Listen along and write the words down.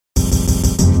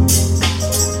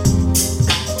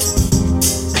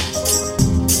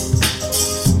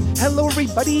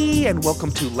everybody, and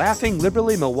welcome to Laughing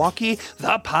Liberally Milwaukee,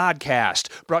 the podcast,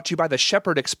 brought to you by the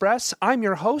Shepherd Express. I'm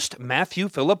your host, Matthew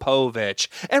Filipovich.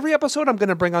 Every episode, I'm going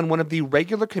to bring on one of the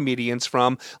regular comedians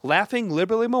from Laughing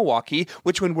Liberally Milwaukee,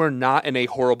 which, when we're not in a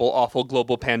horrible, awful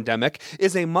global pandemic,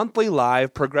 is a monthly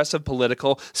live, progressive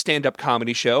political stand-up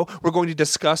comedy show. We're going to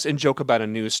discuss and joke about a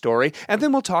news story, and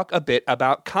then we'll talk a bit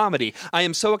about comedy. I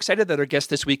am so excited that our guest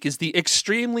this week is the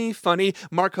extremely funny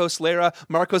Marcos Lera.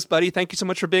 Marcos, buddy, thank you so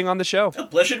much for being on the show.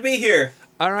 A pleasure to be here.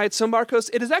 All right, so Marcos,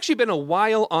 it has actually been a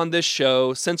while on this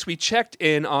show since we checked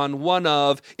in on one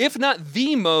of, if not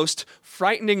the most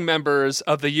frightening members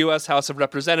of the U.S. House of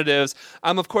Representatives.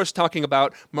 I'm, of course, talking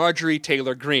about Marjorie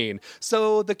Taylor Greene.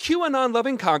 So the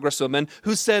QAnon-loving congresswoman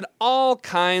who said all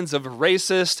kinds of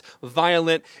racist,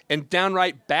 violent, and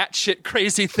downright batshit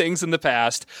crazy things in the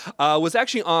past was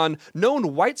actually on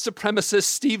known white supremacist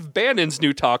Steve Bannon's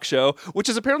new talk show, which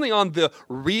is apparently on the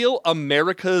Real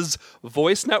America's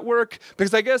Voice Network,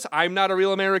 because I guess I'm not a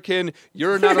real American,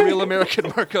 you're not a real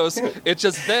American, Marcos. It's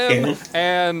just them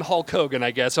and Hulk Hogan,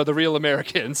 I guess, are the real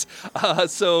Americans.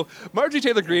 So Marjorie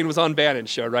Taylor Greene was on Bannon's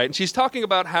show, right? And she's talking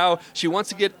about how she wants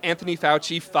to get Anthony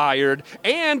Fauci fired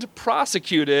and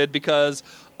prosecuted because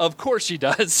of course she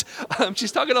does.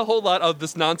 She's talking a whole lot of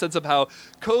this nonsense of how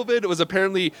COVID was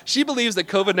apparently, she believes that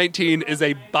COVID-19 is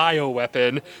a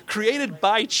bioweapon created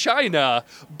by China,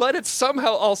 but it's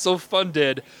somehow also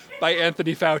funded by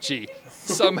Anthony Fauci.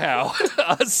 Somehow.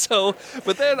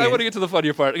 But then I want to get to the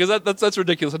funnier part, because that's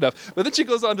ridiculous enough. But then she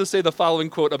goes on to say the following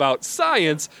quote about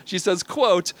science. She says,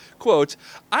 quote,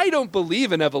 "I don't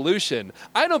believe in evolution.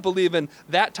 I don't believe in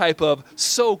that type of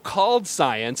so-called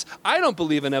science. I don't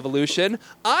believe in evolution.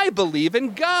 I believe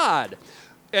in God."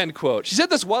 End quote. She said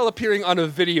this while appearing on a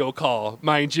video call,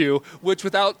 mind you, which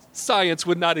without science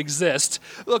would not exist.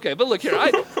 Okay, but look here,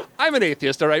 I'm an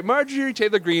atheist, all right? Marjorie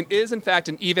Taylor Greene is, in fact,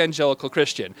 an evangelical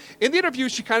Christian. In the interview,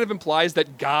 she kind of implies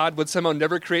that God would somehow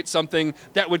never create something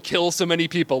that would kill so many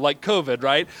people, like COVID,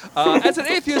 right? As an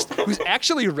atheist who's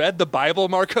actually read the Bible,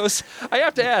 Marcos, I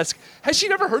have to ask, has she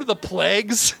never heard of the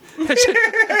plagues?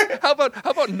 How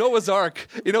about Noah's Ark?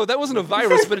 You know, that wasn't a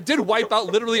virus, but it did wipe out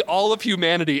literally all of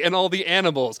humanity and all the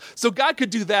animals. So God could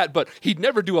do that, but he'd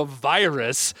never do a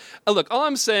virus. Look, all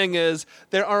I'm saying is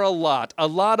there are a lot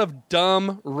of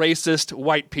dumb, racist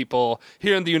white people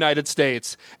here in the United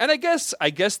States. And I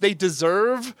guess they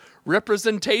deserve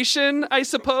representation, I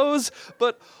suppose.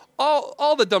 But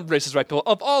all the dumb racist white people,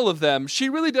 of all of them, she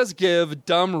really does give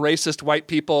dumb racist white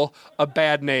people a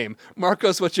bad name.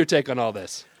 Marcos, what's your take on all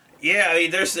this? Yeah, I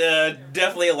mean, there's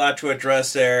definitely a lot to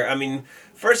address there. I mean,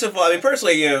 first of all,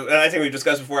 personally, you know, I think we've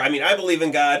discussed before. I mean, I believe in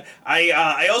God.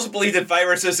 I also believe that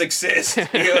viruses exist. You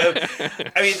know?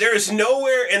 I mean, there is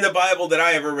nowhere in the Bible that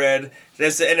I ever read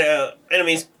that's,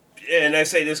 and I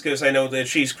say this because I know that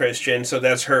she's Christian, so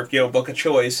that's her, book of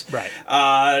choice. Right.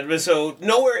 So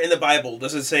nowhere in the Bible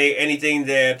does it say anything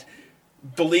that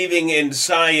believing in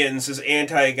science is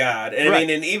anti-God. And right. I mean,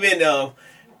 and even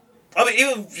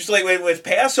just like with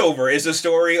Passover is a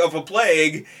story of a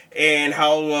plague and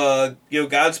how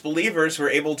God's believers were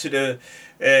able to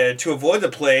avoid the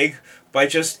plague by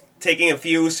just taking a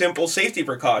few simple safety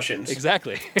precautions.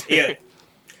 Exactly. Yeah.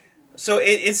 So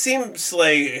it seems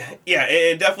like,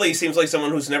 it definitely seems like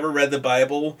someone who's never read the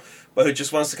Bible, but who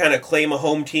just wants to kind of claim a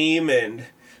home team and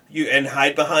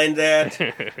hide behind that.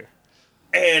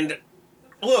 And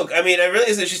look, I mean, I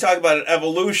realize that she's talking about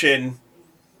evolution.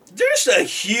 There's a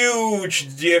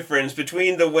huge difference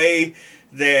between the way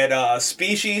that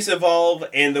species evolve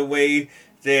and the way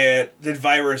that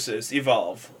viruses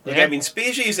evolve. Like, yeah. I mean,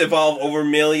 species evolve over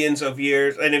millions of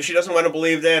years, and if she doesn't want to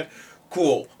believe that,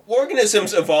 cool.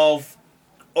 Organisms evolve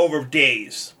over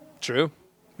days. True.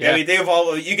 Yeah. I mean, they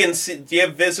evolve. You can see you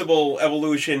have visible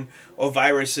evolution of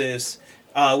viruses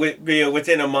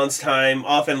within a month's time,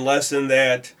 often less than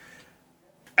that.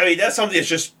 I mean, that's something that's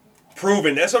just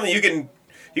proven. That's something you can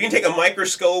take a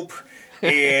microscope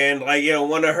and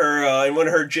one of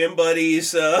her gym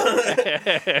buddies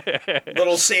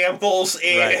little samples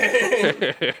and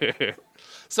right.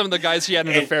 Some of the guys she had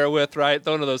an affair with, right?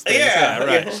 One of those things. Yeah,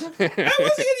 right. Yeah. I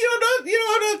wasn't,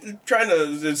 not trying to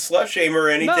slut shame her or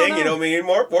anything. No. I mean,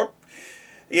 more.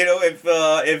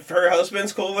 If her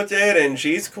husband's cool with it and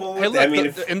she's cool with look, it. I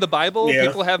mean, in the Bible,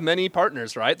 people have many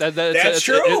partners, right? That's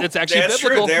true. It's actually that's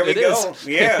biblical. True. There we go. Is.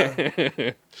 Yeah.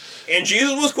 And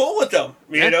Jesus was cool with them.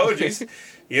 I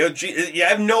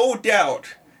have no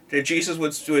doubt that Jesus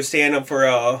would stand up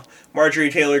for Marjorie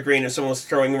Taylor Greene if someone was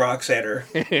throwing rocks at her.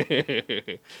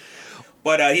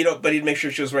 But he'd make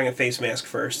sure she was wearing a face mask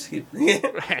first.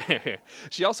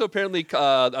 She also apparently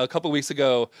a couple weeks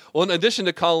ago, well, in addition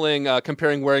to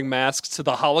comparing wearing masks to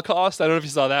the Holocaust, I don't know if you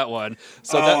saw that one.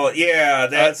 So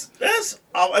that's.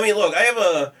 I mean, look,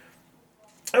 I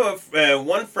have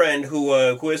one friend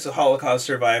who is a Holocaust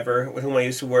survivor with whom I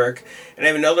used to work, and I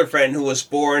have another friend who was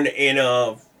born in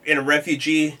a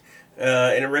refugee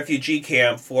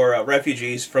camp for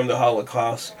refugees from the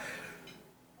Holocaust.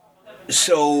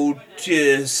 So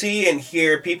to see and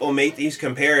hear people make these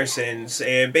comparisons,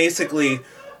 and basically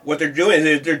what they're doing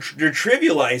is they're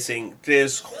trivializing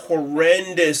this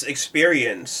horrendous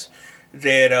experience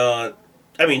that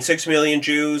 6 million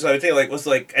Jews, I think was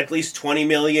at least 20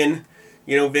 million,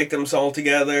 victims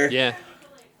altogether. Yeah.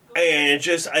 And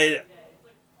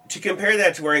to compare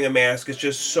that to wearing a mask is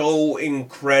just so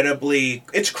incredibly,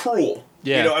 it's cruel.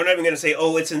 Yeah. I'm not even going to say,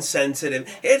 oh, it's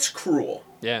insensitive. It's cruel.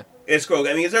 Yeah. It's cruel.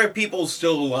 I mean, there are people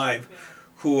still alive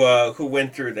who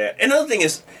went through that. Another thing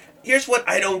is, here's what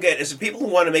I don't get, is the people who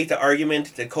want to make the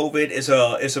argument that COVID is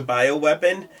a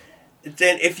bioweapon,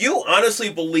 then if you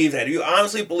honestly believe that, if you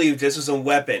honestly believe this is a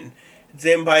weapon,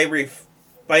 then by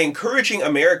encouraging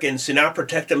Americans to not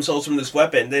protect themselves from this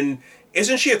weapon, then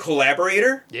isn't she a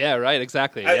collaborator? Yeah, right,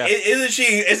 exactly. Yeah.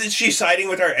 Isn't she siding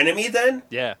with our enemy then?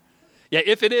 Yeah. Yeah,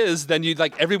 if it is, then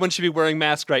everyone should be wearing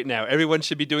masks right now. Everyone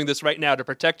should be doing this right now to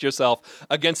protect yourself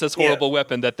against this horrible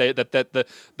weapon that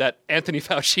Anthony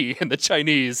Fauci and the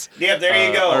Chinese there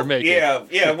you go. are making.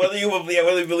 Yeah. Whether you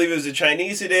believe it was the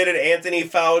Chinese who did it, Anthony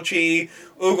Fauci,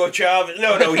 Hugo Chavez.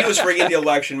 No, he was rigging the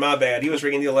election. My bad. He was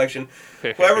rigging the election.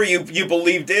 Whoever you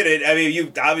believe did it, I mean,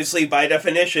 you obviously, by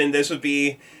definition, this would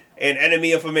be an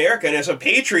enemy of America. And as a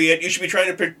patriot, you should be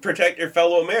trying to protect your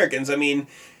fellow Americans. I mean,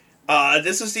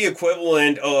 this is the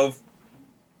equivalent of,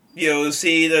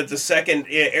 see that the second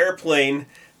airplane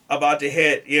about to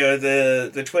hit,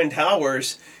 the Twin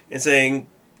Towers and saying,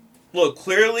 look,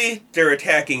 clearly they're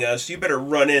attacking us. You better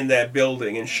run in that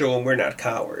building and show them we're not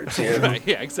cowards. Right,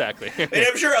 yeah, exactly. And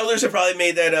I'm sure others have probably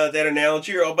made that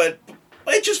analogy, but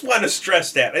I just want to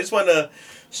stress that. I just want to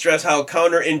stress how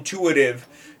counterintuitive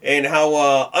and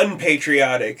how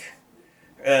unpatriotic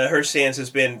her stance has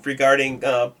been regarding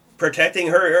protecting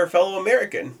her fellow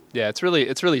American. Yeah, it's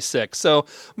really sick. So,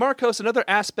 Marcos, another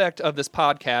aspect of this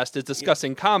podcast is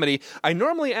discussing comedy. I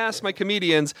normally ask my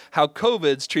comedians how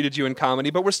COVID's treated you in comedy,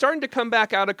 but we're starting to come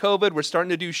back out of COVID. We're starting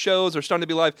to do shows. We're starting to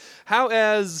be live. How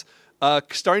has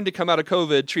starting to come out of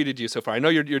COVID treated you so far? I know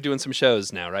you're doing some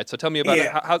shows now, right? So tell me about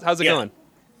it. How's it going?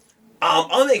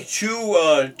 I'll make two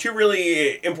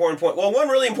really important points. Well, one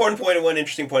really important point and one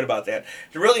interesting point about that.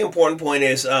 The really important point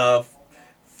is,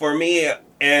 for me,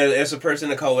 as a person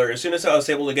of color, as soon as I was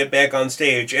able to get back on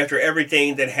stage after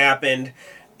everything that happened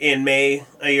in May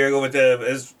a year ago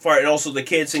and also the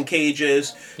kids in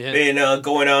cages, been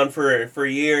going on for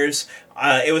years,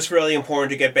 it was really important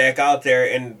to get back out there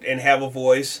and have a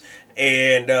voice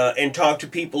and talk to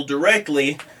people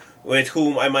directly with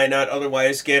whom I might not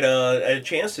otherwise get a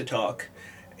chance to talk.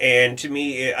 And to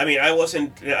me, I mean, I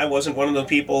wasn't one of the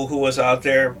people who was out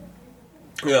there,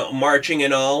 marching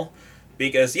and all,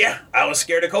 because I was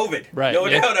scared of COVID. Right. No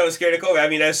doubt, I was scared of COVID. I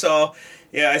mean, I saw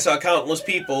countless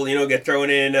people, get thrown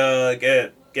in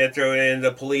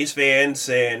the police vans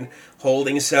and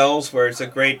holding cells, where it's a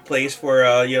great place for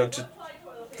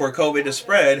for COVID to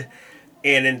spread.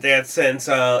 And in that sense,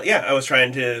 I was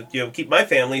trying to keep my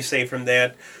family safe from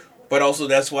that. But also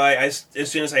that's why as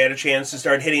soon as I had a chance to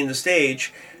start hitting the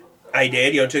stage, I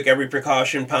did. Took every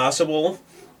precaution possible.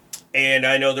 And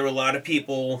I know there were a lot of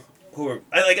people who were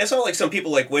I saw some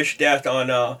people wish death on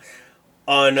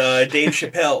Dave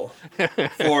Chappelle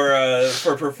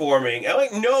for performing.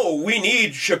 I'm no, we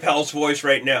need Chappelle's voice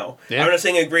right now. Yeah. I'm not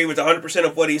saying I agree with 100%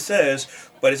 of what he says,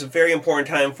 but it's a very important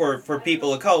time for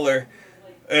people of color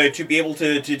to be able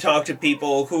to talk to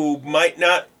people who might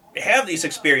not have these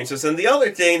experiences. And the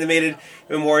other thing that made it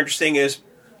even more interesting is,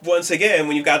 once again,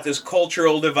 when you've got this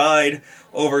cultural divide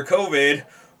over COVID,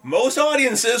 most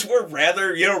audiences were rather,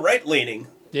 right-leaning.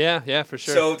 Yeah, for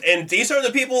sure. So, and these are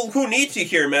the people who need to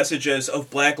hear messages of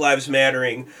Black Lives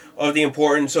Mattering, of the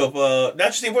importance of, not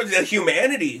just the importance, the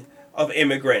humanity of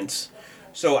immigrants.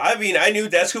 So, I mean, I knew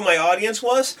that's who my audience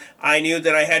was. I knew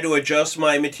that I had to adjust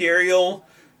my material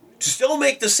to still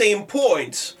make the same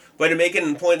points, but to make it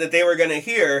a point that they were going to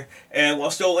hear, and while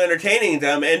still entertaining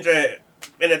them, and at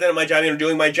the end of my job,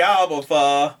 doing my job of,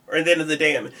 or at the end of the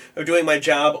day, of doing my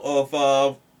job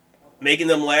of making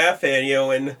them laugh,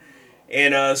 and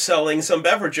and selling some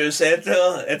beverages at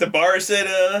the bars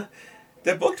that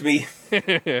booked me.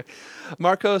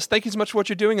 Marcos, thank you so much for what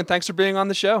you're doing, and thanks for being on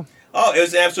the show. Oh, it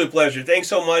was an absolute pleasure. Thanks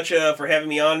so much for having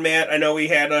me on, Matt. I know we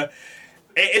had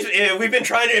We've been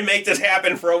trying to make this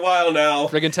happen for a while now.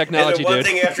 Friggin' technology, and one dude.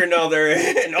 thing after another.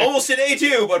 And almost today,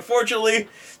 too, but fortunately,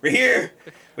 we're here.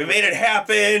 We made it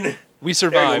happen. We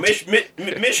survived.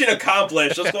 Mission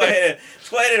accomplished. Let's go ahead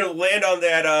and land on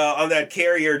that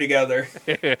carrier together.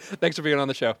 Thanks for being on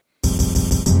the show.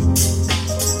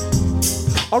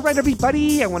 All right,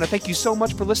 everybody, I want to thank you so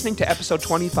much for listening to episode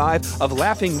 25 of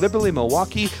Laughing Liberally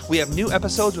Milwaukee. We have new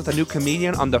episodes with a new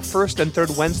comedian on the first and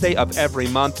third Wednesday of every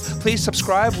month. Please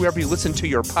subscribe wherever you listen to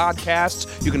your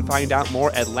podcasts. You can find out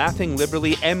more at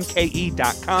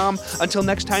laughingliberallymke.com. Until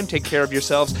next time, take care of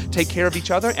yourselves, take care of each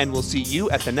other, and we'll see you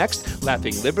at the next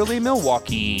Laughing Liberally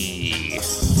Milwaukee.